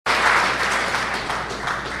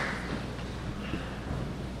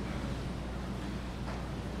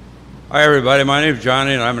Hi everybody, my name is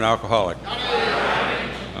Johnnie and I'm an alcoholic.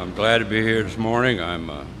 I'm glad to be here this morning.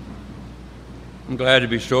 I'm glad to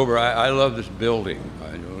be sober. I love this building.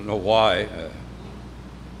 I don't know why.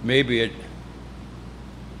 Maybe it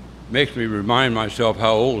makes me remind myself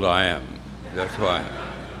how old I am. That's why.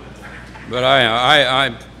 But I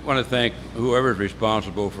want to thank whoever's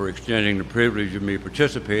responsible for extending the privilege of me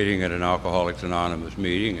participating at an Alcoholics Anonymous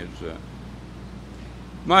meeting. It's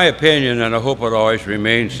my opinion, and I hope it always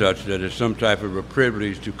remains such, that it's some type of a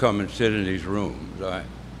privilege to come and sit in these rooms.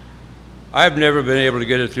 I've never been able to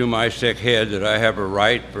get it through my sick head that I have a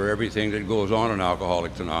right for everything that goes on in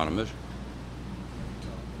Alcoholics Anonymous.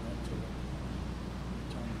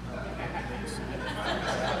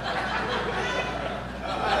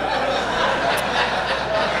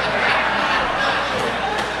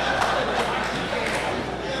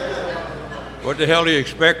 What the hell do you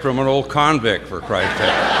expect from an old convict, for Christ's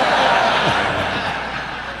sake?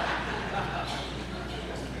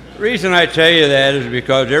 The reason I tell you that is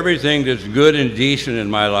because everything that's good and decent in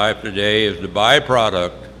my life today is the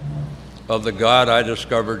byproduct of the God I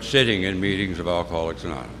discovered sitting in meetings of Alcoholics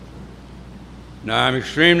Anonymous. Now, I'm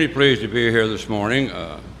extremely pleased to be here this morning,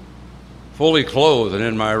 fully clothed and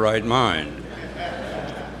in my right mind.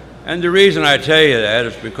 And the reason I tell you that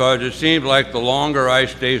is because it seems like the longer I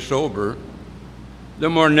stay sober, the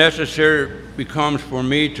more necessary it becomes for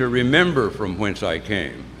me to remember from whence I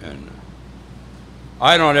came. And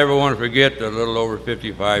I don't ever want to forget that a little over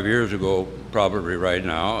 55 years ago, probably right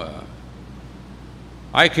now,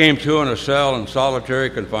 I came to in a cell in solitary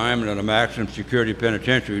confinement in a maximum security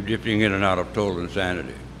penitentiary, drifting in and out of total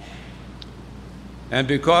insanity. And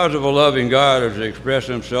because of a loving God as he expressed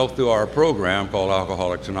himself through our program called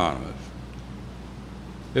Alcoholics Anonymous,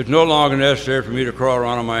 it's no longer necessary for me to crawl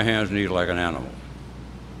around on my hands and knees like an animal.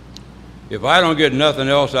 If I don't get nothing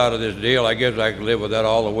else out of this deal, I guess I can live with that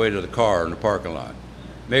all the way to the car in the parking lot.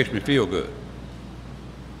 Makes me feel good.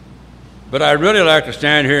 But I'd really like to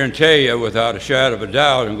stand here and tell you without a shadow of a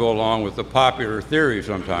doubt, and go along with the popular theory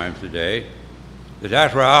sometimes today, that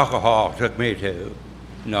that's where alcohol took me to.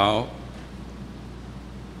 No,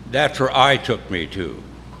 that's where I took me to.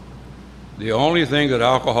 The only thing that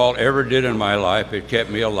alcohol ever did in my life, it kept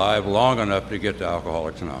me alive long enough to get to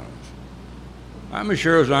Alcoholics Anonymous. I'm as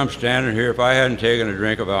sure as I'm standing here, if I hadn't taken a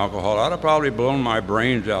drink of alcohol, I'd have probably blown my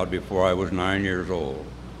brains out before I was 9 years old.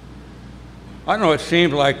 I know it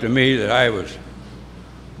seemed like to me that I was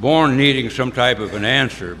born needing some type of an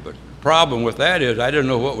answer, but the problem with that is I didn't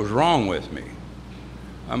know what was wrong with me.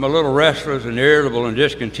 I'm a little restless and irritable and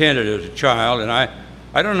discontented as a child, and I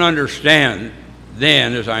don't understand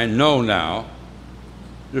then, as I know now,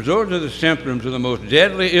 that those are the symptoms of the most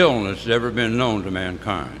deadly illness that's ever been known to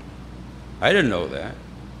mankind. I didn't know that.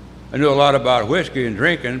 I knew a lot about whiskey and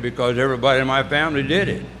drinking because everybody in my family did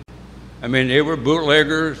it. I mean, they were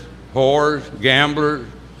bootleggers, whores, gamblers.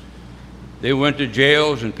 They went to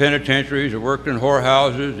jails and penitentiaries and worked in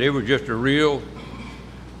whorehouses. They were just a real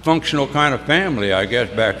functional kind of family, I guess,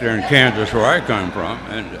 back there in Kansas where I come from.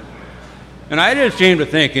 And I didn't seem to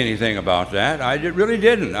think anything about that. I really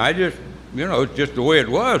didn't. I just, it's just the way it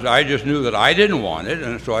was. I just knew that I didn't want it,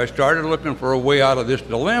 and so I started looking for a way out of this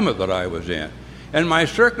dilemma that I was in. And my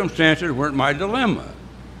circumstances weren't my dilemma.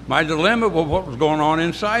 My dilemma was what was going on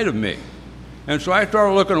inside of me. And so I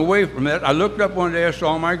started looking away from it. I looked up one day, I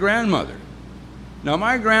saw my grandmother. Now,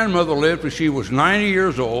 my grandmother lived till she was 90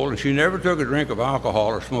 years old, and she never took a drink of alcohol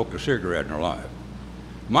or smoked a cigarette in her life.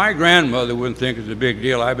 My grandmother wouldn't think it's a big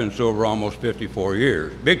deal. I've been sober almost 54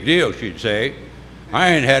 years. Big deal, she'd say.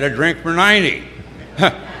 I ain't had a drink for 90.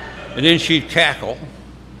 And then she'd cackle.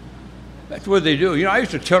 That's what they do. I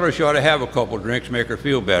used to tell her she ought to have a couple drinks, make her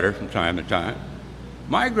feel better from time to time.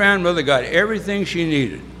 My grandmother got everything she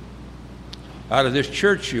needed out of this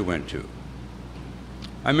church she went to.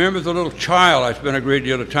 I remember as a little child, I spent a great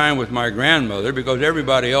deal of time with my grandmother because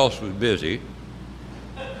everybody else was busy.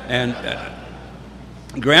 And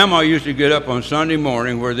Grandma used to get up on Sunday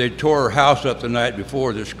morning where they tore her house up the night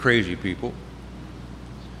before, this crazy people.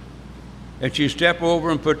 And she'd step over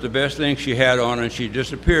and put the best thing she had on, and she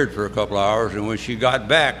disappeared for a couple of hours, and when she got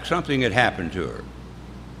back, something had happened to her.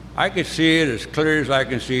 I could see it as clear as I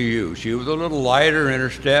can see you. She was a little lighter in her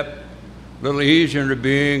step, a little easier in her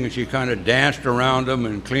being, and she kind of danced around them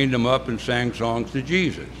and cleaned them up and sang songs to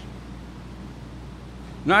Jesus.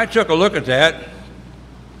 Now, I took a look at that,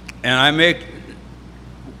 and I make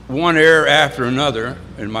one error after another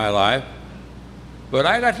in my life, but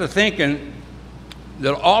I got to thinking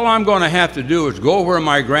that all I'm going to have to do is go where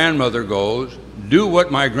my grandmother goes, do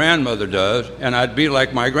what my grandmother does, and I'd be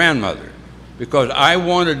like my grandmother, because I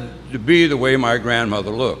wanted to be the way my grandmother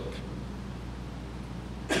looked.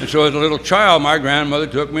 And so as a little child, my grandmother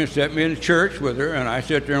took me and set me in church with her, and I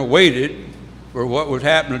sat there and waited for what was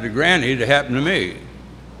happening to Granny to happen to me.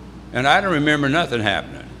 And I don't remember nothing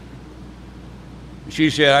happening. She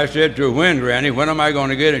said, I said to her, when, Granny, when am I going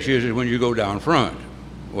to get it? She said, when you go down front.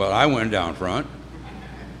 Well, I went down front.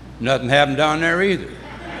 Nothing happened down there either.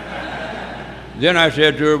 Then I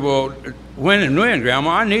said to her, well, when, Grandma?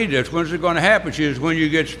 I need this. When's it going to happen? She says, when you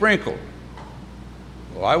get sprinkled.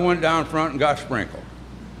 Well, I went down front and got sprinkled.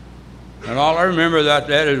 And all I remember about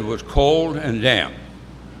that is it was cold and damp.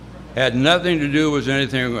 Had nothing to do with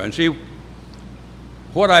anything. And see,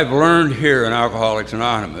 what I've learned here in Alcoholics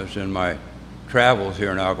Anonymous in my travels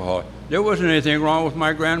here in Alcoholics, there wasn't anything wrong with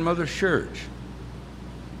my grandmother's church.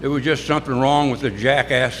 There was just something wrong with the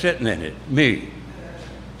jackass sitting in it, me.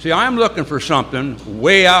 See, I'm looking for something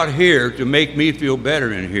way out here to make me feel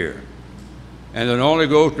better in here. And it only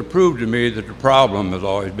goes to prove to me that the problem has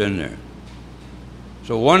always been there.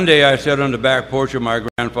 So one day I sat on the back porch of my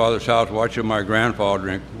grandfather's house watching my grandfather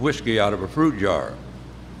drink whiskey out of a fruit jar.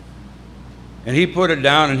 And he put it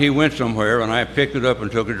down and he went somewhere, and I picked it up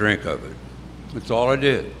and took a drink of it. That's all I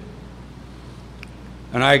did.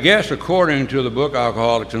 And I guess according to the book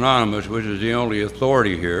Alcoholics Anonymous, which is the only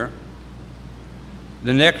authority here,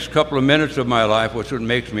 the next couple of minutes of my life was what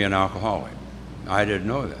makes me an alcoholic. I didn't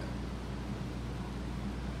know that.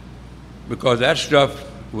 Because that stuff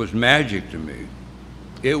was magic to me.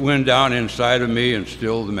 It went down inside of me and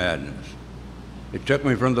stilled the madness. It took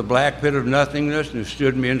me from the black pit of nothingness and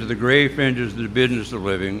stood me into the gray fringes of the business of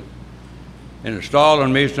living, and installed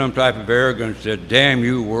on me some type of arrogance that said, damn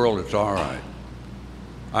you world, it's all right.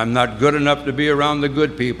 I'm not good enough to be around the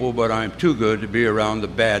good people, but I'm too good to be around the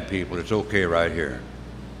bad people. It's okay right here.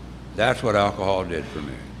 That's what alcohol did for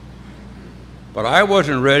me. But I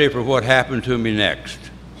wasn't ready for what happened to me next,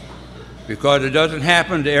 because it doesn't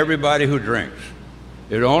happen to everybody who drinks.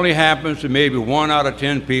 It only happens to maybe 1 out of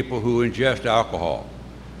 10 people who ingest alcohol.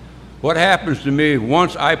 What happens to me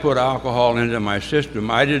once I put alcohol into my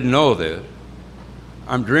system, I didn't know this.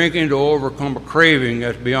 I'm drinking to overcome a craving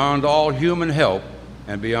that's beyond all human help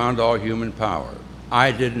and beyond all human power.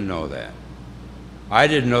 I didn't know that. I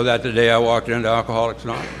didn't know that the day I walked into Alcoholics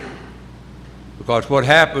Anonymous. Because what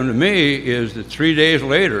happened to me is that 3 days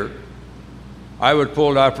later, I was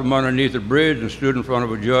pulled out from underneath a bridge and stood in front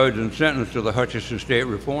of a judge and sentenced to the Hutchinson State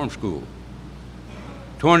Reform School.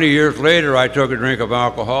 20 years later, I took a drink of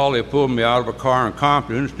alcohol. They pulled me out of a car in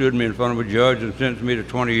Compton, stood me in front of a judge, and sentenced me to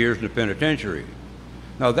 20 years in the penitentiary.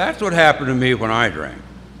 Now, that's what happened to me when I drank.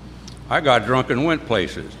 I got drunk and went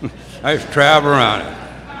places. I just traveled around it.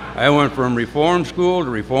 I went from reform school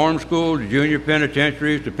to junior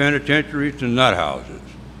penitentiaries to nut houses.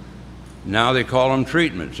 Now they call them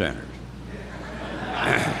treatment centers.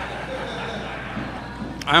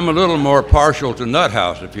 I'm a little more partial to nut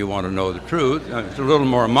house, if you want to know the truth. It's a little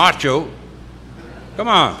more macho. Come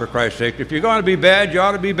on, for Christ's sake. If you're going to be bad, you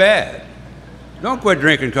ought to be bad. Don't quit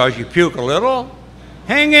drinking because you puke a little.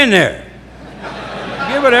 Hang in there.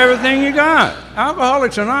 Give it everything you got.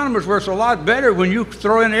 Alcoholics Anonymous works a lot better when you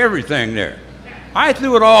throw in everything there. I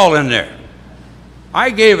threw it all in there. I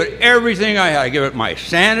gave it everything I had. I gave it my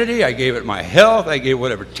sanity. I gave it my health. I gave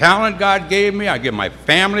whatever talent God gave me. I gave my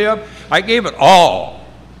family up. I gave it all.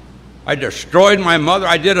 I destroyed my mother.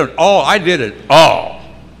 I did it all. I did it all.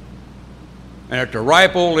 And at the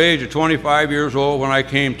ripe old age of 25 years old, when I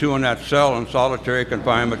came to in that cell in solitary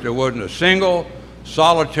confinement, there wasn't a single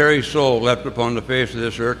solitary soul left upon the face of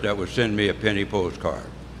this earth that would send me a penny postcard.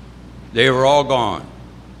 They were all gone.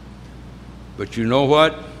 But you know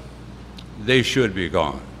what? They should be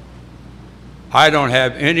gone. I don't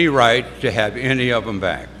have any right to have any of them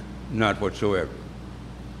back, not whatsoever.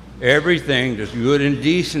 Everything that's good and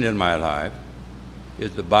decent in my life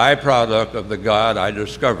is the byproduct of the God I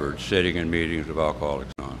discovered sitting in meetings of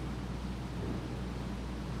Alcoholics Anonymous.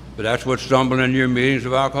 But that's what stumbled into your meetings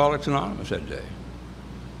of Alcoholics Anonymous that day.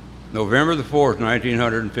 November the 4th,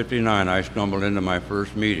 1959, I stumbled into my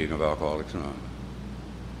first meeting of Alcoholics Anonymous.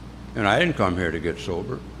 And I didn't come here to get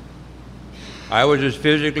sober. I was as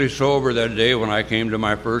physically sober that day when I came to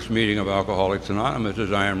my first meeting of Alcoholics Anonymous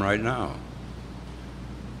as I am right now.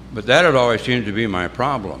 But that had always seemed to be my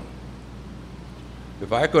problem.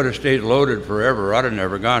 If I could have stayed loaded forever, I'd have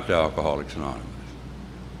never got to Alcoholics Anonymous.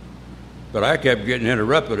 But I kept getting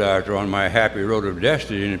interrupted after on my happy road of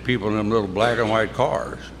destiny and people in them little black and white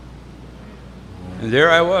cars. And there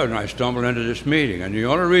I was, and I stumbled into this meeting. And the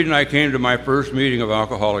only reason I came to my first meeting of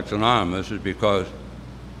Alcoholics Anonymous is because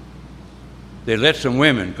they let some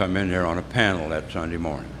women come in here on a panel that Sunday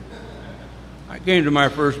morning. I came to my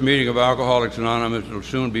first meeting of Alcoholics Anonymous, it'll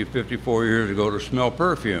soon be 54 years ago, to smell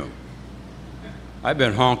perfume. I've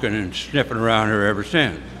been honking and sniffing around here ever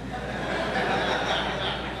since.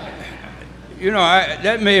 You know,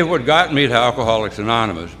 that may have what got me to Alcoholics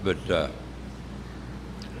Anonymous, but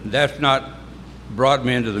that's not brought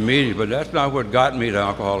me into the meeting, but that's not what got me to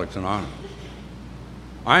Alcoholics Anonymous.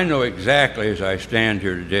 I know exactly as I stand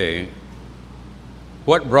here today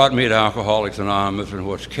what brought me to Alcoholics Anonymous and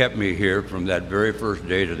what's kept me here from that very first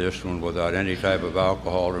day to this one without any type of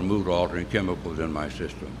alcohol or mood-altering chemicals in my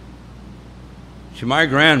system. See, my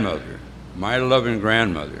grandmother, my loving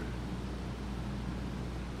grandmother,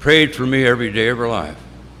 prayed for me every day of her life.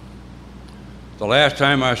 The last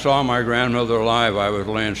time I saw my grandmother alive, I was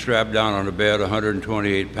laying strapped down on a bed,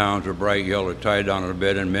 128 pounds of bright yellow, tied down on a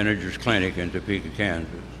bed in Manager's Clinic in Topeka, Kansas,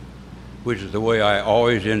 which is the way I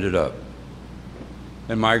always ended up.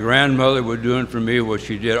 And my grandmother was doing for me what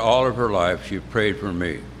she did all of her life. She prayed for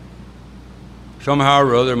me. Somehow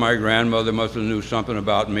or other, my grandmother must have knew something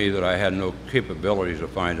about me that I had no capabilities of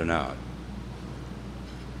finding out.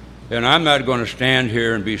 And I'm not going to stand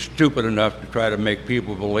here and be stupid enough to try to make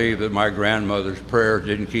people believe that my grandmother's prayers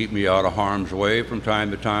didn't keep me out of harm's way from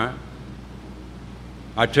time to time.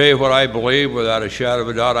 I tell you what I believe without a shadow of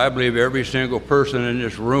a doubt. I believe every single person in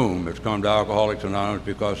this room has come to Alcoholics Anonymous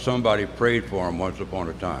because somebody prayed for them once upon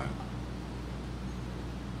a time.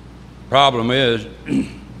 Problem is,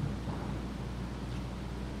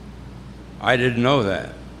 I didn't know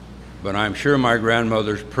that. But I'm sure my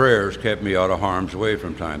grandmother's prayers kept me out of harm's way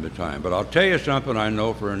from time to time. But I'll tell you something I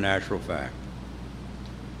know for a natural fact.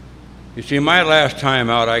 You see, my last time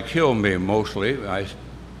out, I killed me mostly. I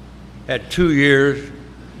had 2 years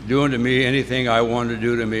doing to me anything I wanted to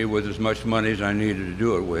do to me with as much money as I needed to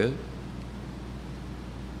do it with.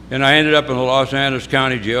 And I ended up in the Los Angeles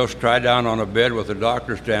County Jail, tied down on a bed with a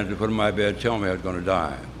doctor standing in front of my bed telling me I was going to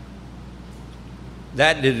die.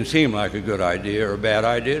 That didn't seem like a good idea or a bad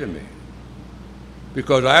idea to me,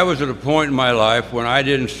 because I was at a point in my life when I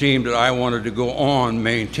didn't seem that I wanted to go on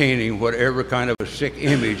maintaining whatever kind of a sick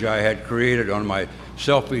image I had created on my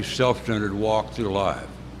selfish, self-centered walk through life.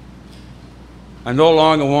 I no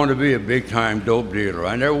longer wanted to be a big-time dope dealer.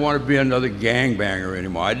 I never wanted to be another gangbanger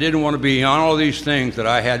anymore. I didn't want to be on all these things that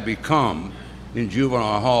I had become in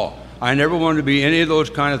juvenile hall. I never wanted to be any of those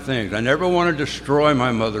kind of things. I never wanted to destroy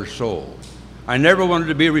my mother's soul. I never wanted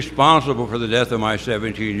to be responsible for the death of my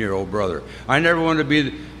 17-year-old brother. I never wanted to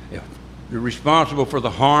be responsible for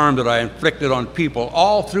the harm that I inflicted on people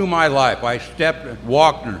all through my life. I stepped and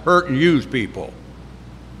walked and hurt and used people.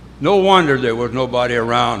 No wonder there was nobody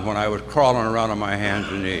around when I was crawling around on my hands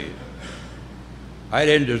and knees. I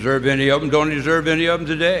didn't deserve any of them, don't deserve any of them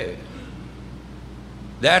today.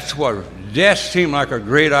 That's what death seemed like a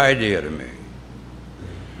great idea to me.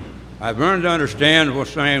 I've learned to understand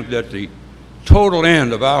what's saying that the total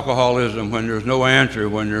end of alcoholism, when there's no answer,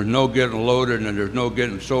 when there's no getting loaded and there's no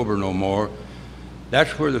getting sober no more,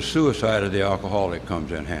 that's where the suicide of the alcoholic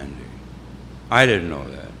comes in handy. I didn't know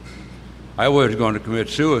that. I was going to commit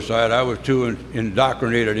suicide. I was too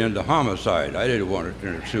indoctrinated into homicide. I didn't want to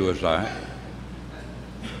commit suicide.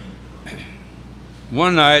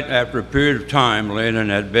 One night, after a period of time laying in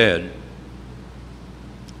that bed,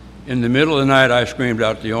 in the middle of the night, I screamed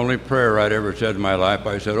out the only prayer I'd ever said in my life.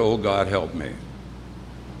 I said, "Oh, God, help me."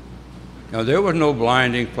 Now, there was no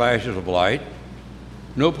blinding flashes of light.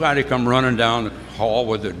 Nobody come running down the hall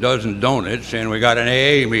with a dozen donuts saying, "We got an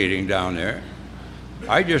AA meeting down there."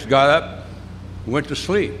 I just got up and went to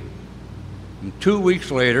sleep. And 2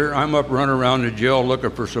 weeks later, I'm up running around the jail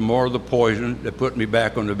looking for some more of the poison that put me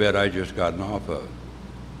back on the bed I just gotten off of.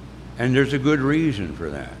 And there's a good reason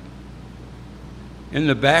for that. In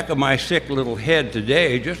the back of my sick little head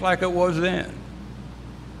today, just like it was then.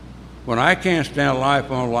 When I can't stand life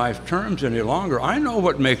on life's terms any longer, I know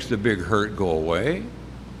what makes the big hurt go away.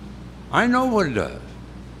 I know what it does.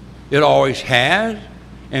 It always has,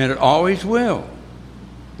 and it always will.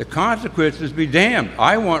 The consequences be damned.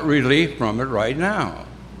 I want relief from it right now.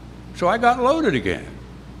 So I got loaded again.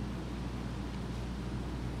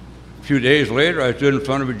 A few days later, I stood in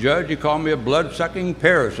front of a judge. He called me a blood-sucking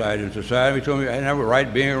parasite in society. He told me I didn't have a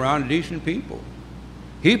right being around decent people.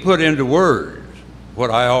 He put into words what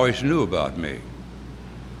I always knew about me.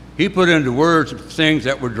 He put into words things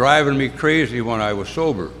that were driving me crazy when I was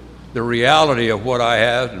sober. The reality of what I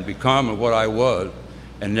had and become and what I was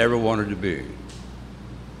and never wanted to be.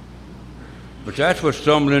 But that's what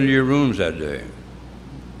stumbled into your rooms that day.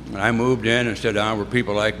 And I moved in and sat down where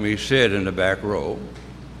people like me sit in the back row.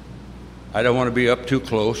 I don't want to be up too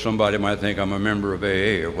close. Somebody might think I'm a member of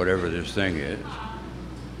AA or whatever this thing is.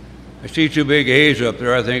 I see two big A's up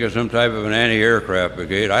there. I think it's some type of an anti-aircraft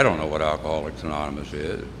brigade. I don't know what Alcoholics Anonymous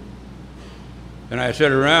is. And I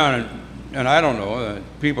sit around and And I don't know,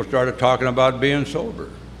 people started talking about being sober.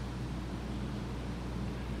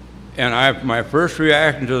 And my first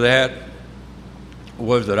reaction to that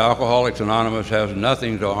was that Alcoholics Anonymous has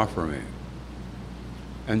nothing to offer me.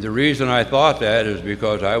 And the reason I thought that is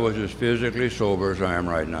because I was as physically sober as I am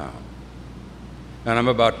right now. And I'm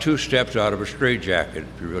about 2 steps out of a straitjacket,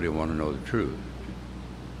 if you really want to know the truth.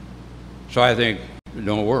 So I think it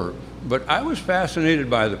don't work. But I was fascinated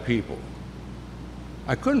by the people.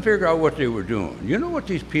 I couldn't figure out what they were doing. You know what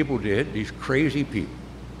these people did, these crazy people,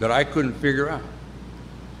 that I couldn't figure out?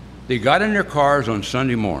 They got in their cars on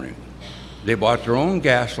Sunday morning. They bought their own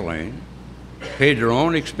gasoline, paid their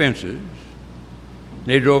own expenses.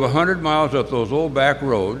 They drove 100 miles up those old back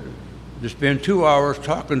roads to spend 2 hours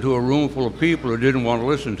talking to a room full of people who didn't want to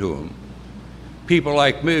listen to them. People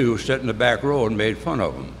like me who sat in the back row and made fun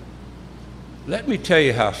of them. Let me tell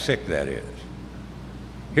you how sick that is.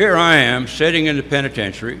 Here I am sitting in the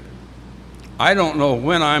penitentiary. I don't know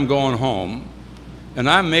when I'm going home, and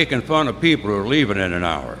I'm making fun of people who are leaving in an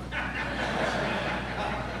hour.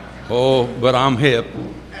 Oh, but I'm hip.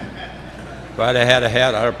 If I'd have had a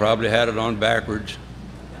hat, I'd have probably had it on backwards.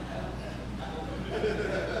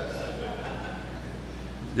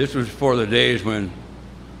 This was for the days when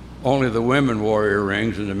only the women wore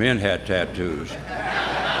earrings and the men had tattoos.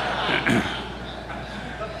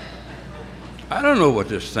 I don't know what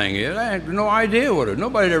this thing is. I had no idea what it is.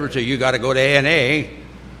 Nobody ever said, you got to go to A&A.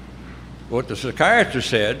 What the psychiatrist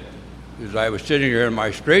said is I was sitting here in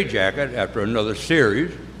my straitjacket after another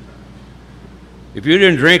series. If you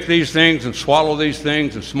didn't drink these things and swallow these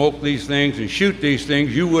things and smoke these things and shoot these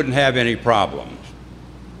things, you wouldn't have any problems.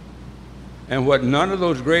 And what none of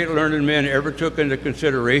those great learned men ever took into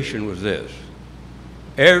consideration was this.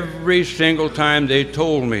 Every single time they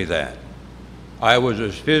told me that, I was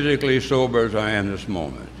as physically sober as I am this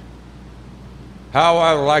moment. How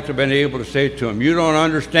I would like to have been able to say to him, you don't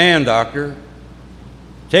understand, doctor.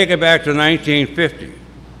 Take it back to 1950,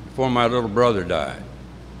 before my little brother died.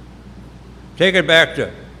 Take it back to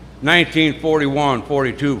 1941,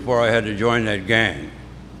 42, before I had to join that gang.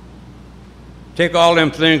 Take all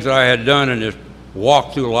them things that I had done in this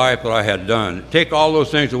walk through life that I had done. Take all those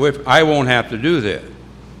things away. I won't have to do this.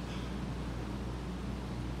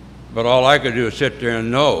 But all I could do is sit there and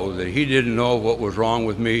know that he didn't know what was wrong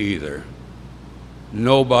with me either.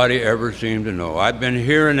 Nobody ever seemed to know. I've been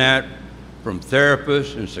hearing that from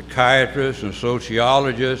therapists and psychiatrists and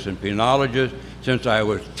sociologists and penologists since I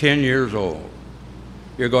was 10 years old.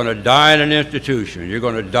 You're going to die in an institution. You're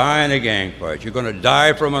going to die in a gang fight. You're going to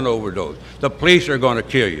die from an overdose. The police are going to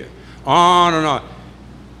kill you. On and on.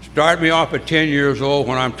 Start me off at 10 years old.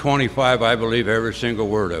 When I'm 25, I believe every single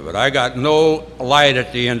word of it. I got no light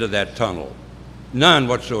at the end of that tunnel. None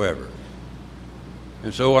whatsoever.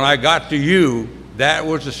 And so when I got to you, that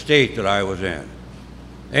was the state that I was in.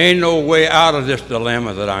 Ain't no way out of this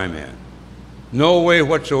dilemma that I'm in. No way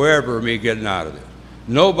whatsoever of me getting out of this.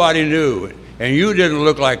 Nobody knew. And you didn't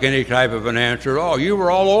look like any type of an answer at all. You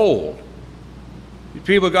were all old.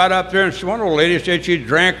 People got up there, and one old lady said she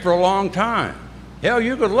drank for a long time. Hell,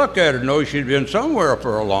 you could look at her and know she'd been somewhere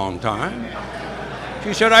for a long time.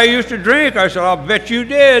 She said, I used to drink. I said, I'll bet you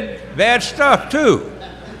did. Bad stuff, too.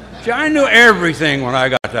 See, I knew everything when I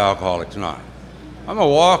got to Alcoholics Anonymous. I'm a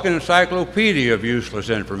walking encyclopedia of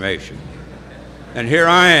useless information. And here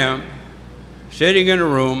I am, sitting in a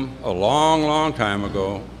room a long, long time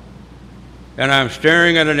ago, and I'm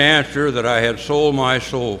staring at an answer that I had sold my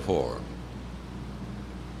soul for.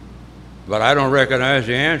 But I don't recognize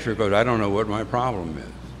the answer because I don't know what my problem is.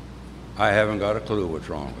 I haven't got a clue what's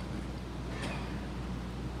wrong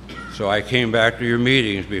with me. So I came back to your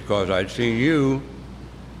meetings because I'd seen you,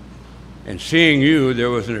 and seeing you, there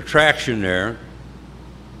was an attraction there.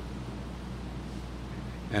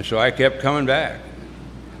 And so I kept coming back.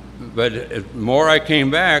 But the more I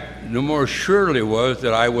came back, the more surely was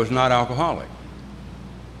that I was not alcoholic.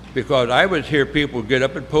 Because I would hear people get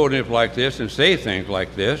up at podiums like this and say things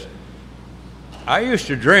like this. I used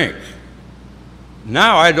to drink.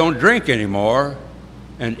 Now I don't drink anymore,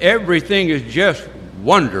 and everything is just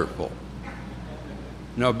wonderful.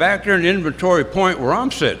 Now back there in the inventory point where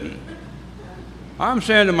I'm sitting, I'm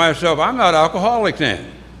saying to myself, I'm not alcoholic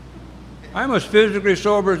then. I'm as physically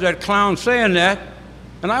sober as that clown saying that,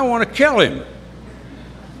 and I want to kill him.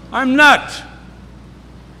 I'm nuts.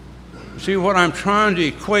 See, what I'm trying to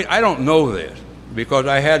equate, I don't know this because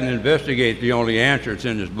I hadn't investigated the only answer that's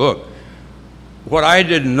in this book. What I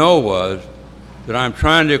didn't know was that I'm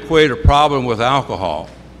trying to equate a problem with alcohol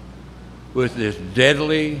with this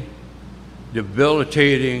deadly,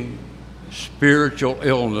 debilitating, spiritual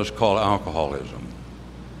illness called alcoholism.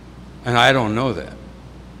 And I don't know that.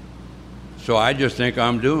 So I just think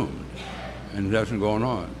I'm doomed, and nothing going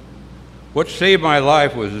on. What saved my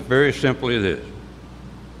life was very simply this.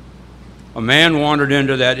 A man wandered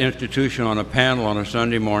into that institution on a panel on a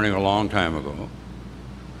Sunday morning a long time ago.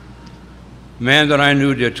 A man that I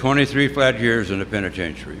knew did 23 flat years in the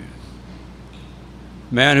penitentiary.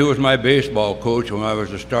 A man who was my baseball coach when I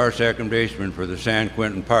was a star second baseman for the San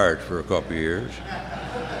Quentin Pirates for a couple of years.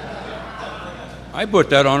 I put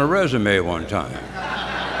that on a resume one time.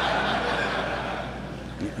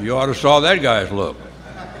 You ought to saw that guy's look.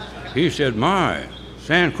 He said, "My,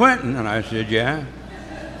 San Quentin?" And I said, "Yeah."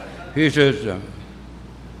 He says,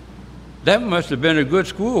 "That must have been a good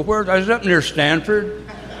school. Where? I was up near Stanford."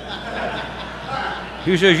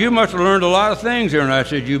 He says, "You must have learned a lot of things here." And I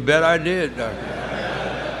said, "You bet I did."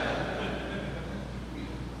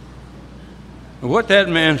 And what that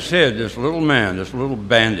man said, this little man, this little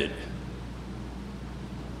bandit,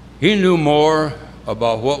 he knew more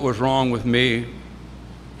about what was wrong with me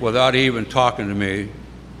without even talking to me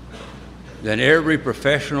than every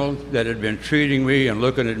professional that had been treating me and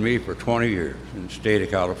looking at me for 20 years in the state of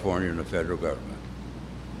California and the federal government.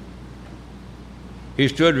 He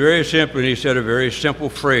stood very simply and he said a very simple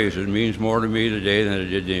phrase that means more to me today than it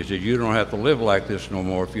did then. He said, "You don't have to live like this no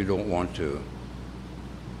more if you don't want to.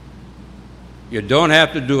 You don't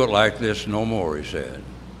have to do it like this no more," he said.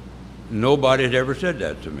 Nobody had ever said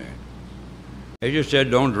that to me. They just said,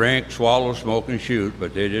 "Don't drink, swallow, smoke, and shoot,"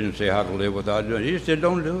 but they didn't say how to live without doing it. He just said,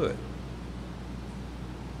 "Don't do it."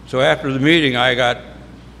 So after the meeting, I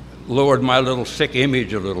lowered my little sick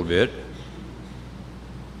image a little bit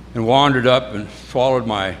and wandered up and swallowed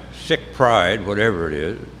my sick pride, whatever it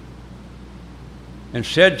is, and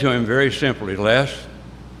said to him very simply, "Les,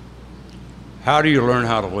 how do you learn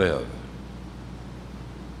how to live?"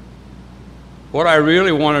 What I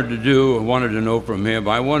really wanted to do and wanted to know from him,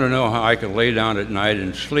 I wanted to know how I could lay down at night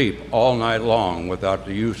and sleep all night long without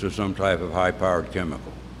the use of some type of high-powered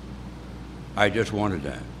chemical. I just wanted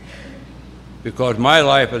that. Because my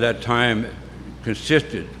life at that time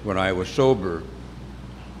consisted, when I was sober,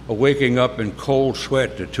 of waking up in cold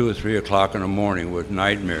sweat at 2 or 3 o'clock in the morning with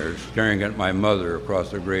nightmares, staring at my mother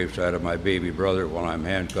across the graveside of my baby brother while I'm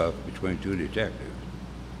handcuffed between 2 detectives.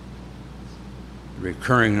 A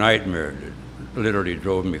recurring nightmare that literally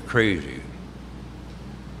drove me crazy.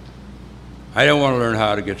 I didn't want to learn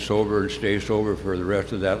how to get sober and stay sober for the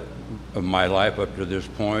rest of my life up to this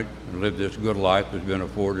point and live this good life that's been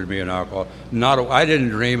afforded me in alcohol. I didn't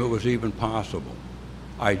dream it was even possible.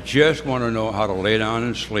 I just want to know how to lay down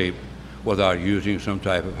and sleep without using some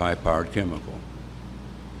type of high-powered chemical.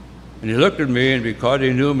 And he looked at me, and because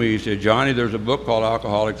he knew me, he said, "Johnny, there's a book called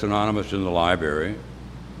Alcoholics Anonymous in the library.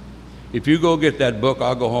 If you go get that book,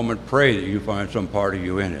 I'll go home and pray that you find some part of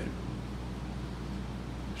you in it."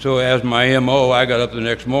 So as my M.O., I got up the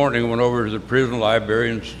next morning, went over to the prison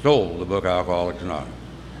library and stole the book Alcoholics Anonymous.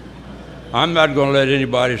 I'm not going to let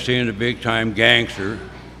anybody see the big-time gangster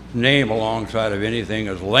name alongside of anything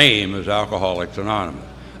as lame as Alcoholics Anonymous.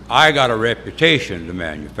 I got a reputation to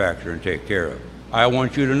manufacture and take care of. I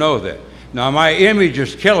want you to know that. Now, my image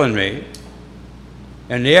is killing me,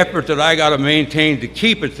 and the effort that I got to maintain to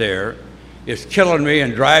keep it there is killing me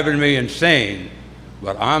and driving me insane.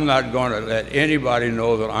 But I'm not going to let anybody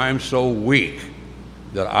know that I'm so weak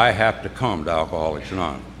that I have to come to Alcoholics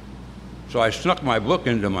Anonymous. So I snuck my book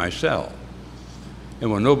into my cell.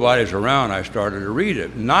 And when nobody's around, I started to read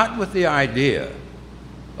it, not with the idea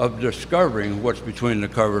of discovering what's between the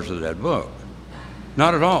covers of that book.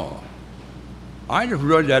 Not at all. I just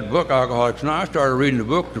read that book, Alcoholics Anonymous. I started reading the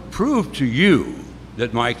book to prove to you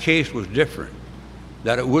that my case was different,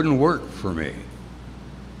 that it wouldn't work for me.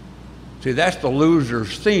 See, that's the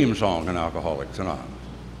loser's theme song in Alcoholics Anonymous.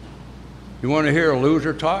 You want to hear a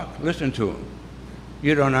loser talk? Listen to him.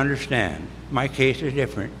 "You don't understand. My case is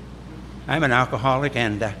different. I'm an alcoholic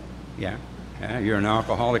and, yeah, you're an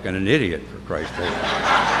alcoholic and an idiot, for Christ's sake.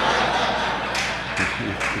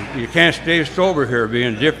 You can't stay sober here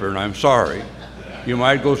being different, I'm sorry. You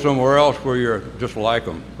might go somewhere else where you're just like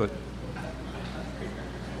them.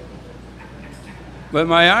 But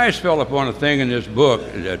my eyes fell upon a thing in this book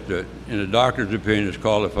that, in the doctor's opinion, is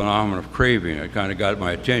called the phenomenon of craving. It kind of got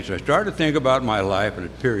my attention. I started to think about my life at a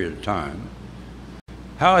period of time,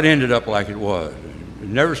 how it ended up like it was. It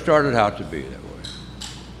never started out to be that way.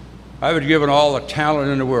 I was given all the talent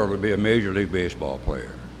in the world to be a Major League Baseball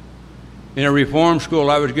player. In a reform school,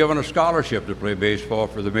 I was given a scholarship to play baseball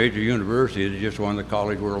for the major university that just won the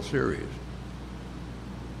College World Series.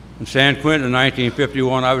 In San Quentin in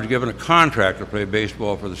 1951, I was given a contract to play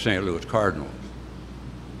baseball for the St. Louis Cardinals.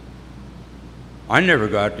 I never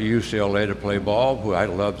got to UCLA to play ball, who I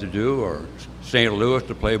loved to do, or St. Louis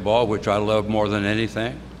to play ball, which I love more than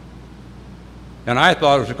anything. And I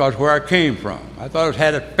thought it was because where I came from. I thought it was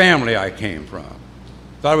had a family I came from.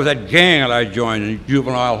 I thought it was that gang that I joined in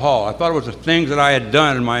juvenile hall. I thought it was the things that I had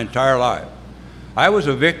done in my entire life. I was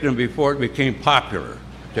a victim before it became popular,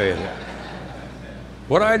 to tell you that.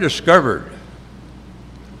 What I discovered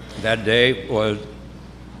that day was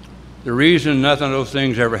the reason nothing of those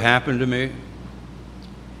things ever happened to me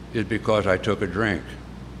is because I took a drink.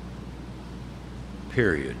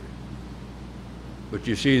 Period. But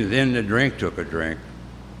you see, then the drink took a drink,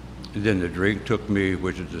 and then the drink took me,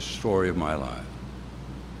 which is the story of my life.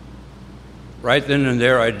 Right then and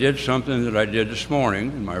there, I did something that I did this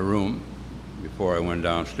morning in my room before I went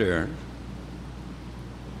downstairs.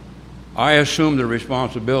 I assumed the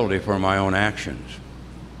responsibility for my own actions.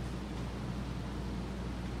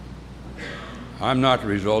 I'm not the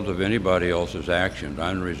result of anybody else's actions.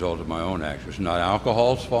 I'm the result of my own actions. It's not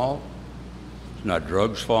alcohol's fault. It's not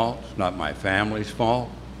drugs' fault. It's not my family's fault.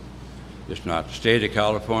 It's not the state of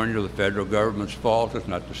California or the federal government's fault. It's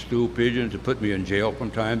not the stool pigeons that put me in jail from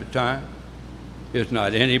time to time. It's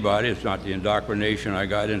not anybody. It's not the indoctrination I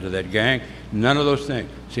got into that gang. None of those things.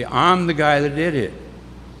 See, I'm the guy that did it.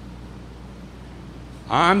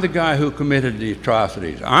 I'm the guy who committed the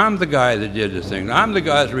atrocities. I'm the guy that did the things. I'm the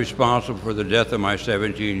guy that's responsible for the death of my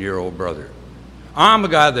 17-year-old brother. I'm the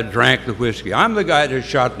guy that drank the whiskey. I'm the guy that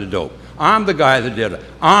shot the dope. I'm the guy that did it.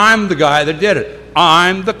 I'm the guy that did it.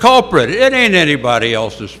 I'm the culprit. It ain't anybody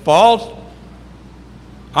else's fault.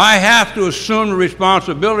 I have to assume the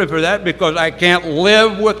responsibility for that because I can't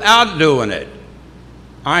live without doing it.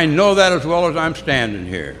 I know that as well as I'm standing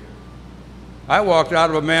here. I walked out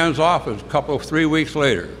of a man's office 3 weeks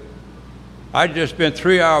later. I just spent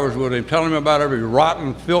 3 hours with him telling him about every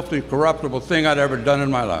rotten, filthy, corruptible thing I'd ever done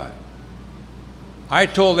in my life. I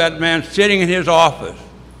told that man sitting in his office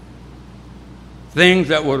things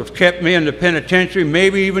that would have kept me in the penitentiary,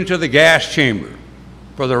 maybe even to the gas chamber,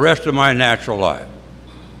 for the rest of my natural life.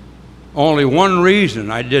 Only one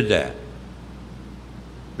reason I did that.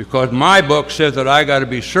 Because my book says that I got to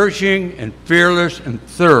be searching and fearless and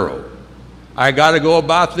thorough. I got to go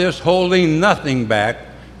about this holding nothing back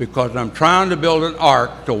because I'm trying to build an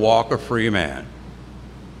ark to walk a free man.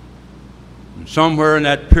 And somewhere in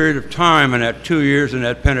that period of time, in that 2 years in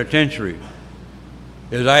that penitentiary,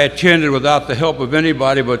 as I attended without the help of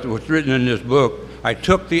anybody but what's written in this book, I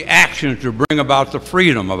took the actions to bring about the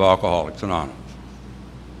freedom of Alcoholics Anonymous.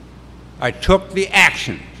 I took the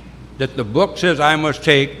actions that the book says I must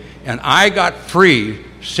take, and I got free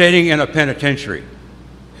sitting in a penitentiary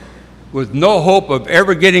with no hope of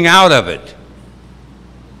ever getting out of it.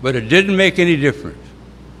 But it didn't make any difference.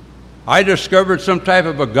 I discovered some type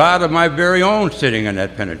of a God of my very own sitting in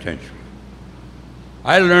that penitentiary.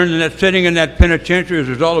 I learned that sitting in that penitentiary as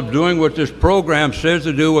a result of doing what this program says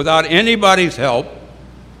to do without anybody's help,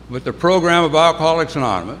 with the program of Alcoholics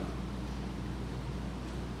Anonymous,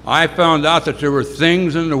 I found out that there were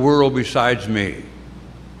things in the world besides me.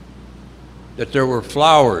 That there were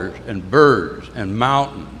flowers and birds and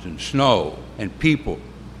mountains and snow and people.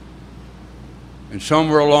 And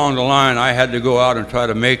somewhere along the line, I had to go out and try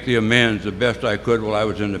to make the amends the best I could while I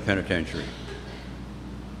was in the penitentiary.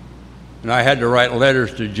 And I had to write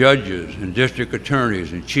letters to judges and district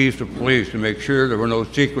attorneys and chiefs of police to make sure there were no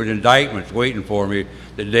secret indictments waiting for me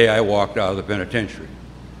the day I walked out of the penitentiary.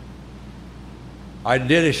 I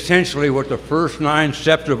did essentially what the first 9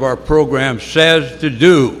 steps of our program says to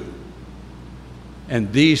do.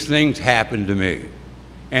 And these things happened to me.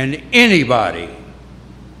 And anybody,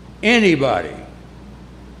 there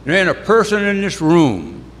ain't a person in this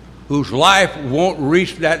room whose life won't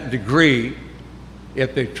reach that degree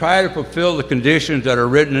if they try to fulfill the conditions that are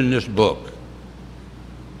written in this book.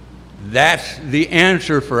 That's the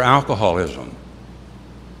answer for alcoholism.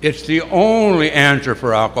 It's the only answer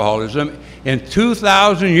for alcoholism in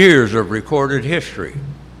 2,000 years of recorded history.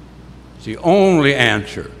 It's the only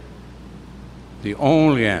answer. The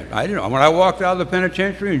only answer. I didn't know. When I walked out of the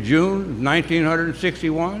penitentiary in June of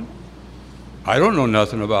 1961, I don't know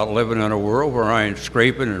nothing about living in a world where I ain't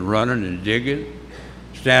scraping and running and digging,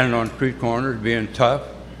 standing on street corners, being tough.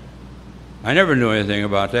 I never knew anything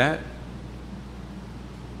about that.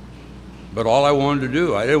 But all I wanted to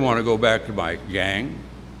do, I didn't want to go back to my gang.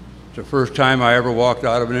 It's the first time I ever walked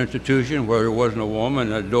out of an institution where there wasn't a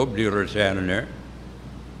woman and a dope dealer standing there.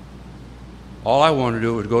 All I wanted to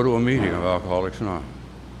do was go to a meeting of Alcoholics Anonymous.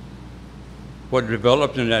 What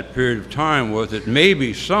developed in that period of time was that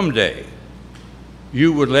maybe someday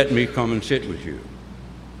you would let me come and sit with you.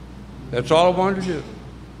 That's all I wanted to do.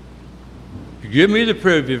 Give me the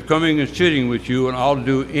privilege of coming and sitting with you, and I'll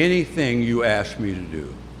do anything you ask me to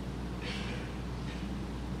do.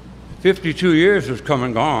 52 years has come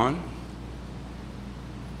and gone.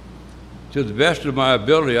 To the best of my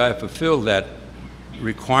ability, I have fulfilled that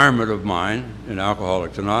requirement of mine in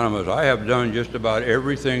Alcoholics Anonymous. I have done just about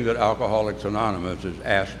everything that Alcoholics Anonymous has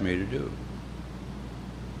asked me to do.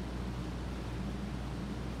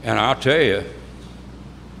 And I'll tell you,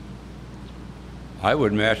 I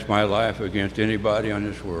would match my life against anybody on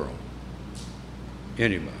this world.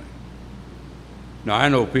 Anybody. Now, I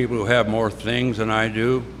know people who have more things than I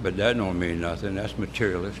do, but that don't mean nothing. That's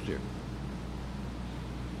materialistic.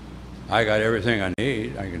 I got everything I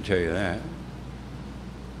need, I can tell you that.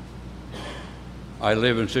 I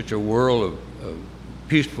live in such a world of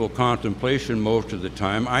peaceful contemplation most of the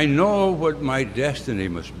time. I know what my destiny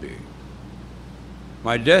must be.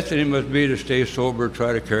 My destiny must be to stay sober,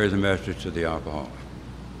 try to carry the message to the alcoholic.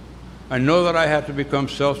 I know that I have to become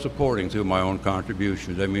self-supporting through my own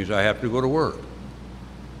contributions. That means I have to go to work.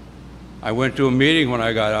 I went to a meeting when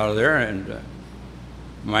I got out of there, and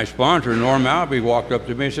my sponsor, Norm Albee, walked up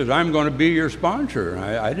to me and says, "I'm going to be your sponsor."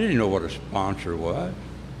 I didn't know what a sponsor was.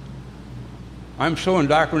 I'm so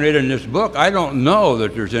indoctrinated in this book, I don't know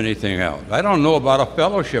that there's anything else. I don't know about a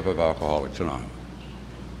fellowship of Alcoholics Anonymous.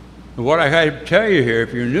 And what I had to tell you here,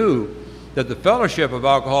 if you knew that the fellowship of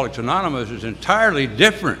Alcoholics Anonymous is entirely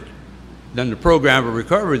different than the program of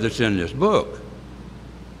recovery that's in this book.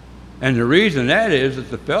 And the reason that is that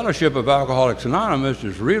the fellowship of Alcoholics Anonymous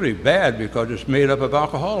is really bad because it's made up of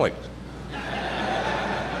alcoholics.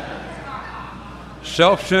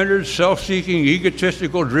 Self-centered, self-seeking,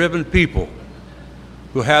 egotistical, driven people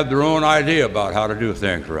who have their own idea about how to do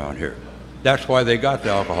things around here. That's why they got to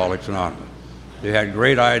Alcoholics Anonymous. They had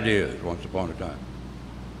great ideas once upon a time.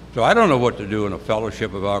 So I don't know what to do in a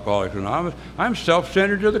fellowship of Alcoholics Anonymous. I'm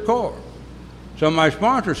self-centered to the core. So my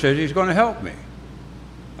sponsor says he's going to help me.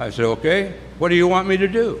 I said, "Okay, what do you want me to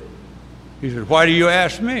do?" He said, "Why do you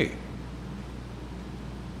ask me?"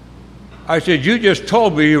 I said, "You just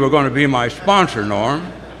told me you were going to be my sponsor, Norm."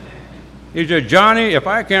 He said, "Johnny, if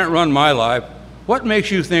I can't run my life, what makes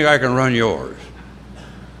you think I can run yours?"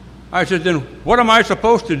 I said, "Then what am I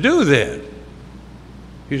supposed to do then?"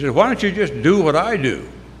 He said, "Why don't you just do what I do?"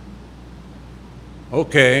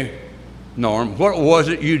 "Okay, Norm, what was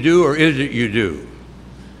it you do or is it you do?"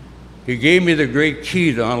 He gave me the great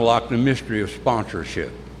key to unlock the mystery of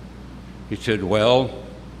sponsorship. He said, "Well,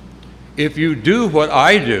 if you do what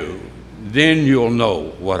I do, then you'll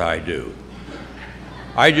know what I do."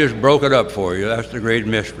 I just broke it up for you. That's the great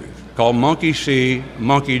mystery. It's called monkey see,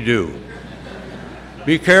 monkey do.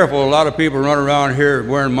 Be careful, a lot of people run around here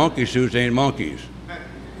wearing monkey suits ain't monkeys.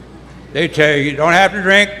 They tell you, you don't have to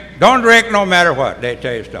drink, don't drink no matter what. They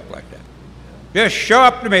tell you stuff like that. Just show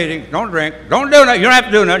up to meetings, don't drink, don't do nothing, you don't have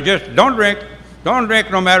to do nothing, just don't drink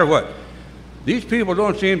no matter what. These people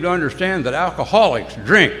don't seem to understand that alcoholics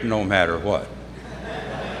drink no matter what.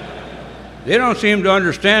 They don't seem to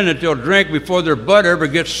understand that they'll drink before their butt ever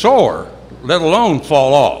gets sore, let alone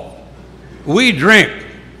fall off. We drink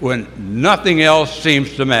when nothing else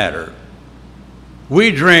seems to matter.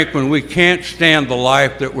 We drink when we can't stand the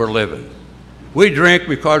life that we're living. We drink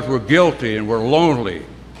because we're guilty and we're lonely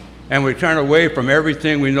and we turn away from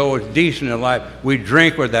everything we know is decent in life. We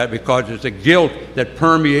drink with that because it's a guilt that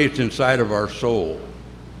permeates inside of our soul.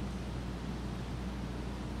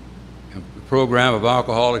 And the program of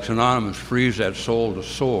Alcoholics Anonymous frees that soul to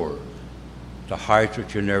soar to heights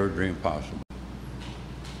that you never dreamed possible.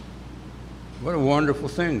 What a wonderful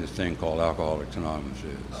thing this thing called Alcoholics Anonymous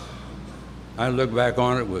is. I look back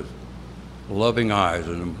on it with loving eyes,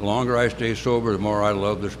 and the longer I stay sober, the more I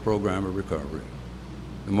love this program of recovery.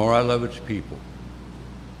 The more I love its people.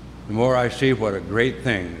 The more I see what a great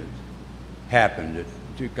thing that happened.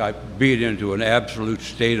 It got beat into an absolute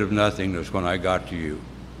state of nothingness when I got to you.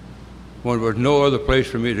 When there was no other place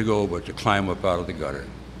for me to go but to climb up out of the gutter.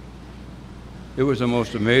 It was the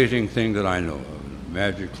most amazing thing that I know of, a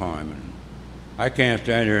magic climb. And I can't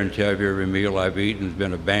stand here and tell you every meal I've eaten has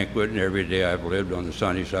been a banquet, and every day I've lived on the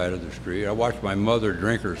sunny side of the street. I watched my mother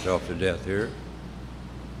drink herself to death here.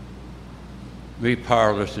 Me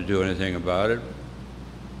powerless to do anything about it.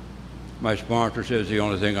 My sponsor says the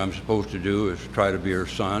only thing I'm supposed to do is try to be her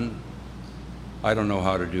son. I don't know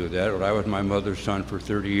how to do that, but I was my mother's son for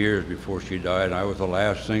 30 years before she died, and I was the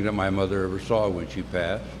last thing that my mother ever saw when she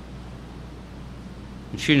passed.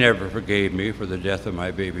 And she never forgave me for the death of my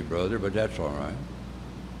baby brother, but that's all right.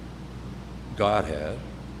 God has,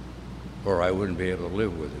 or I wouldn't be able to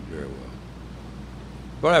live with it very well.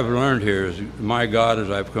 What I've learned here is my God,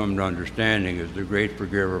 as I've come to understanding, is the great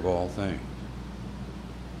forgiver of all things.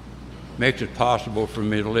 Makes it possible for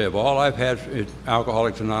me to live. All I've had is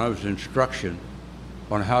Alcoholics Anonymous instruction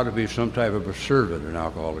on how to be some type of a servant in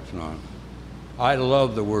Alcoholics Anonymous. I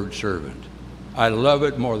love the word servant. I love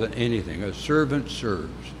it more than anything. A servant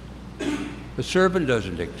serves. A servant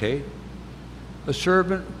doesn't dictate. A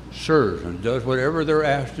servant serves and does whatever they're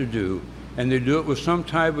asked to do, and they do it with some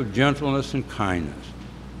type of gentleness and kindness,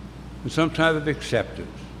 and some type of acceptance.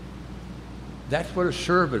 That's what a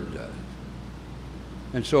servant does.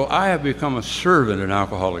 And so I have become a servant in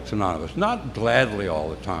Alcoholics Anonymous, not gladly all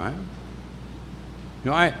the time.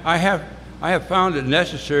 You know, I have found it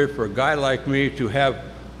necessary for a guy like me to have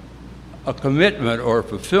a commitment or a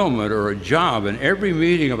fulfillment or a job in every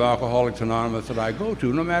meeting of Alcoholics Anonymous that I go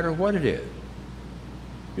to, no matter what it is.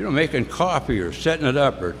 You know, making coffee or setting it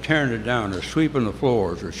up or tearing it down or sweeping the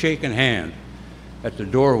floors or shaking hands at the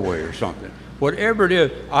doorway or something. Whatever it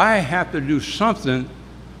is, I have to do something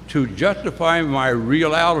to justify my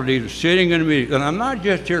reality to sitting in a meeting. And I'm not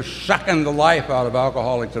just here sucking the life out of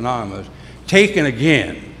Alcoholics Anonymous, taking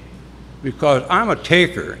again, because I'm a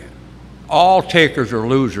taker. All takers are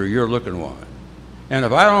losers. You're looking one. And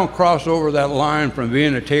if I don't cross over that line from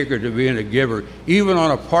being a taker to being a giver, even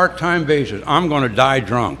on a part-time basis, I'm going to die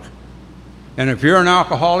drunk. And if you're an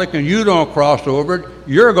alcoholic and you don't cross over it,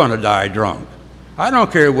 you're going to die drunk. I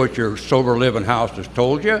don't care what your sober living house has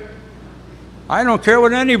told you. I don't care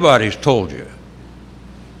what anybody's told you.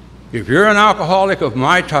 If you're an alcoholic of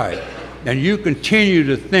my type and you continue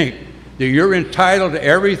to think that you're entitled to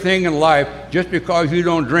everything in life just because you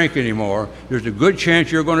don't drink anymore, there's a good chance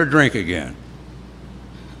you're going to drink again.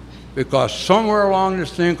 Because somewhere along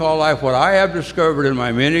this thing called life, what I have discovered in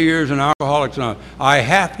my many years in Alcoholics Anonymous, I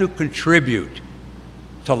have to contribute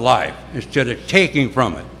to life instead of taking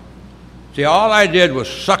from it. See, all I did was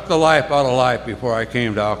suck the life out of life before I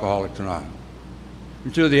came to Alcoholics Anonymous.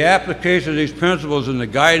 And through the application of these principles and the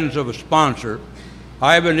guidance of a sponsor,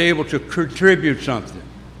 I've been able to contribute something.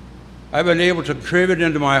 I've been able to contribute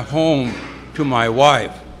into my home to my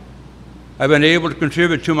wife. I've been able to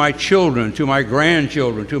contribute to my children, to my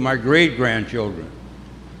grandchildren, to my great-grandchildren.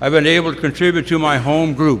 I've been able to contribute to my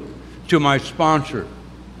home group, to my sponsor,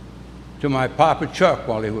 to my Papa Chuck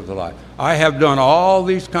while he was alive. I have done all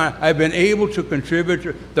these I've been able to contribute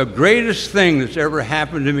to the greatest thing that's ever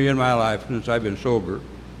happened to me in my life since I've been sober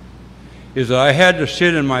is that I had to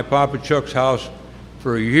sit in my Papa Chuck's house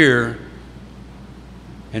for a year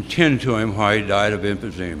and tend to him while he died of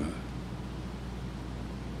emphysema.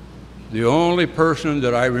 The only person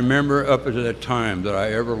that I remember up to that time that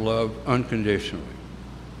I ever loved unconditionally.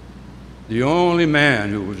 The only man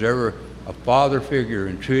who was ever a father figure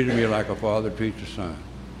and treated me like a father treats a son.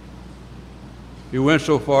 He went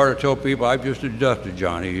so far to tell people, I've just adopted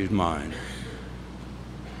Johnnie, he's mine.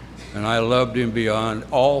 And I loved him beyond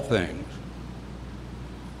all things.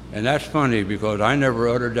 And that's funny because I never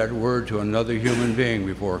uttered that word to another human being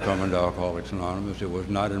before coming to Alcoholics Anonymous. It was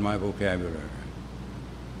not in my vocabulary.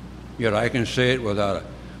 Yet I can say it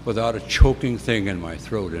without a choking thing in my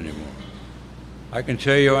throat anymore. I can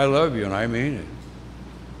tell you I love you, and I mean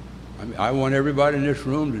it. I want everybody in this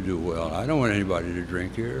room to do well. I don't want anybody to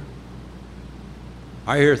drink here.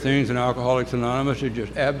 I hear things in Alcoholics Anonymous that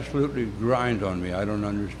just absolutely grind on me. I don't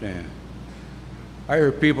understand. I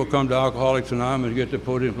hear people come to Alcoholics Anonymous, get the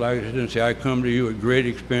podium flag and say, I come to you at great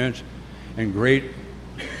expense and great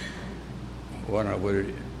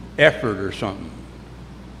effort or something.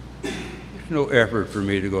 There's no effort for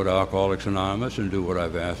me to go to Alcoholics Anonymous and do what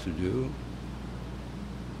I've asked to do.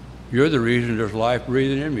 You're the reason there's life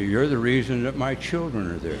breathing in me. You're the reason that my children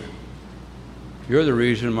are there. You're the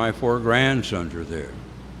reason my 4 grandsons are there,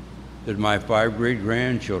 that my 5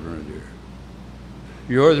 great-grandchildren are there.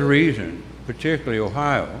 You're the reason, particularly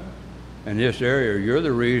Ohio and this area, you're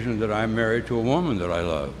the reason that I'm married to a woman that I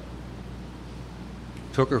love.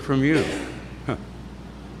 Took her from you. I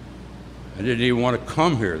didn't even want to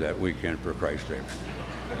come here that weekend, for Christ's sake.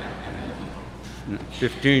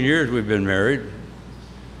 15 years we've been married,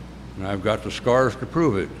 and I've got the scars to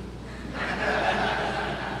prove it.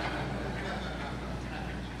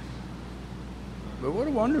 But what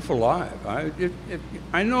a wonderful life.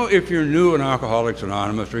 I know if you're new in Alcoholics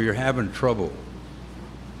Anonymous or you're having trouble,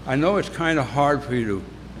 I know it's kind of hard for you to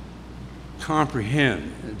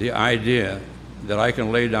comprehend the idea that I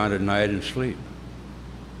can lay down at night and sleep.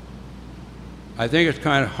 I think it's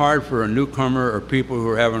kind of hard for a newcomer or people who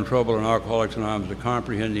are having trouble in Alcoholics Anonymous to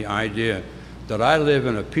comprehend the idea that I live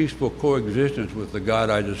in a peaceful coexistence with the God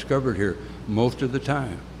I discovered here most of the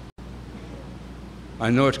time. I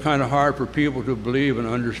know it's kind of hard for people to believe and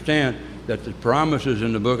understand that the promises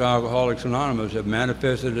in the book Alcoholics Anonymous have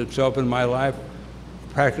manifested itself in my life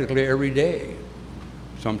practically every day.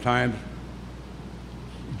 Sometimes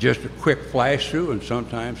just a quick flash through and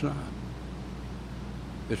sometimes not.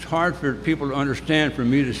 It's hard for people to understand, for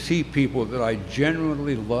me to see people that I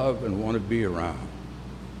genuinely love and want to be around.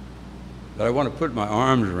 That I want to put my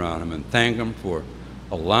arms around them and thank them for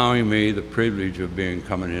allowing me the privilege of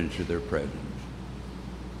coming into their presence.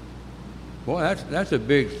 Well, that's a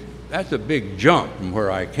big jump from where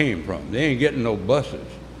I came from. They ain't getting no buses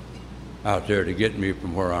out there to get me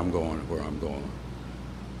from where I'm going to where I'm going.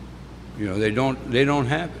 You know, they don't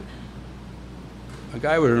have it. A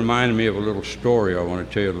guy was reminding me of a little story. I want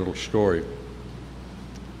to tell you a little story.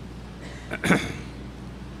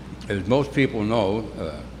 As most people know,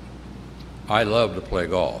 I love to play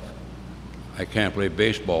golf. I can't play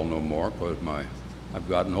baseball no more because I've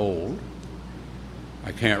gotten old.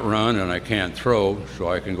 I can't run and I can't throw, so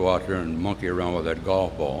I can go out there and monkey around with that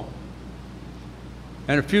golf ball.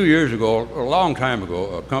 And a few years ago, a long time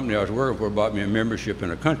ago, a company I was working for bought me a membership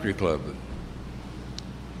in a country club.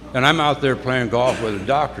 And I'm out there playing golf with a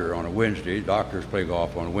doctor on a Wednesday. Doctors play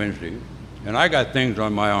golf on a Wednesday. And I got things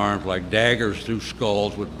on my arms like daggers through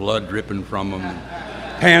skulls with blood dripping from them,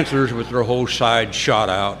 panthers with their whole side shot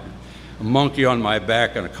out, a monkey on my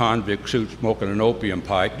back in a convict suit smoking an opium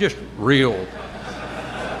pipe, just real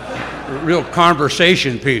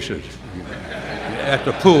conversation pieces at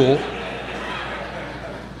the pool.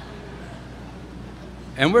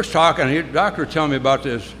 And we're talking, and the doctor was telling me about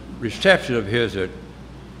this reception of his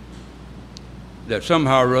that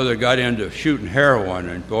somehow or other got into shooting heroin,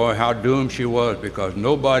 and boy, how doomed she was, because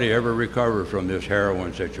nobody ever recovered from this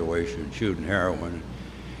heroin situation, shooting heroin.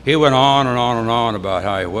 He went on and on and on about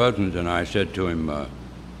how he wasn't, and I said to him,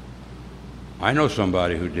 I know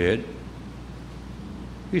somebody who did.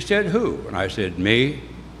 He said, who? And I said, me.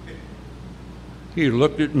 He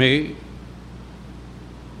looked at me,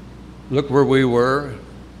 looked where we were,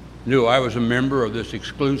 knew I was a member of this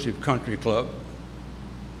exclusive country club.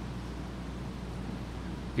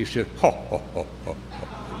 He said, ho, ho, ho, ho,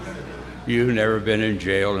 ho. You've never been in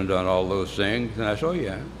jail and done all those things? And I said, oh,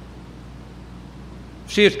 yeah.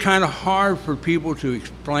 See, it's kind of hard for people to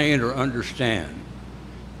explain or understand.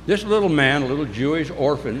 This little man, a little Jewish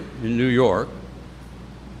orphan in New York,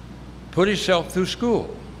 put himself through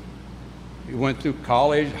school. He went through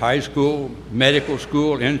college, high school, medical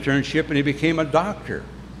school, internship, and he became a doctor.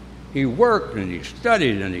 He worked and he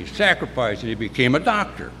studied and he sacrificed and he became a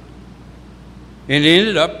doctor. And he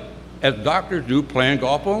ended up, as doctors do, playing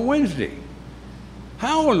golf on Wednesday.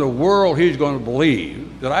 How in the world he's going to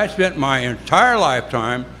believe that I spent my entire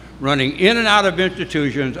lifetime running in and out of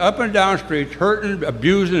institutions, up and down streets, hurting,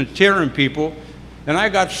 abusing, and tearing people, and I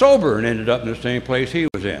got sober and ended up in the same place he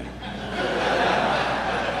was in?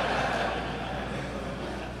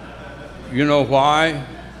 You know why?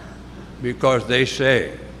 Because they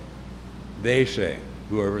say,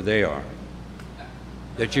 whoever they are,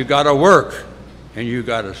 that you got to work and you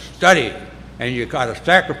got to study and you got to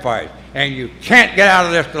sacrifice and you can't get out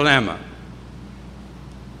of this dilemma.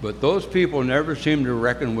 But those people never seem to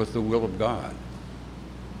reckon with the will of God.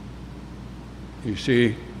 You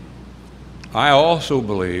see, I also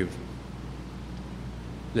believe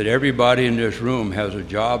that everybody in this room has a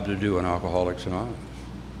job to do in Alcoholics Anonymous.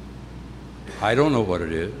 I don't know what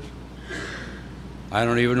it is. I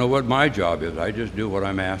don't even know what my job is. I just do what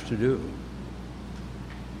I'm asked to do.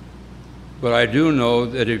 But I do know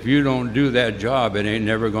that if you don't do that job, it ain't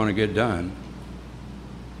never going to get done.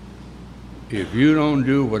 If you don't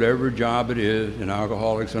do whatever job it is in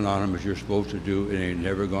Alcoholics Anonymous you're supposed to do, it ain't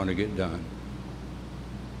never going to get done.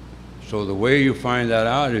 So the way you find that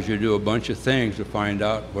out is you do a bunch of things to find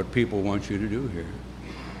out what people want you to do here.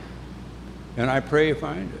 And I pray you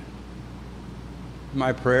find it.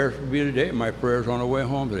 My prayers will be today, my prayers on the way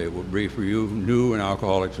home today will be for you new in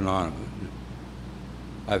Alcoholics Anonymous.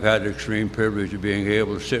 I've had the extreme privilege of being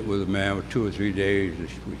able to sit with a man for 2 or 3 days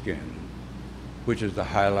this weekend, which is the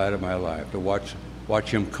highlight of my life, to watch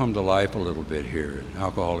him come to life a little bit here in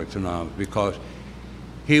Alcoholics Anonymous, because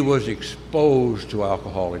he was exposed to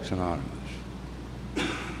Alcoholics Anonymous.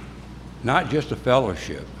 Not just a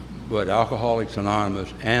fellowship, but Alcoholics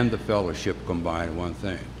Anonymous and the fellowship combined in one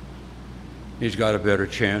thing. He's got a better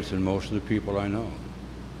chance than most of the people I know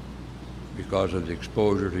because of the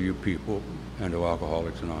exposure to you people and to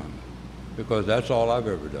Alcoholics Anonymous. Because that's all I've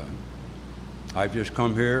ever done. I've just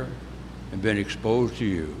come here and been exposed to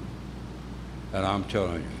you. And I'm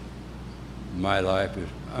telling you, my life is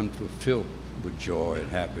unfulfilled with joy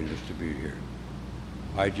and happiness to be here.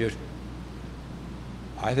 I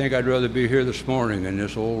think I'd rather be here this morning in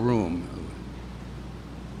this old room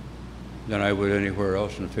than I would anywhere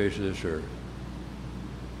else on the face of this earth.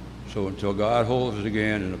 So until God holds us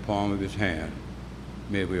again in the palm of his hand,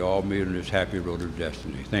 may we all meet on this happy road of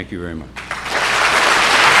destiny. Thank you very much.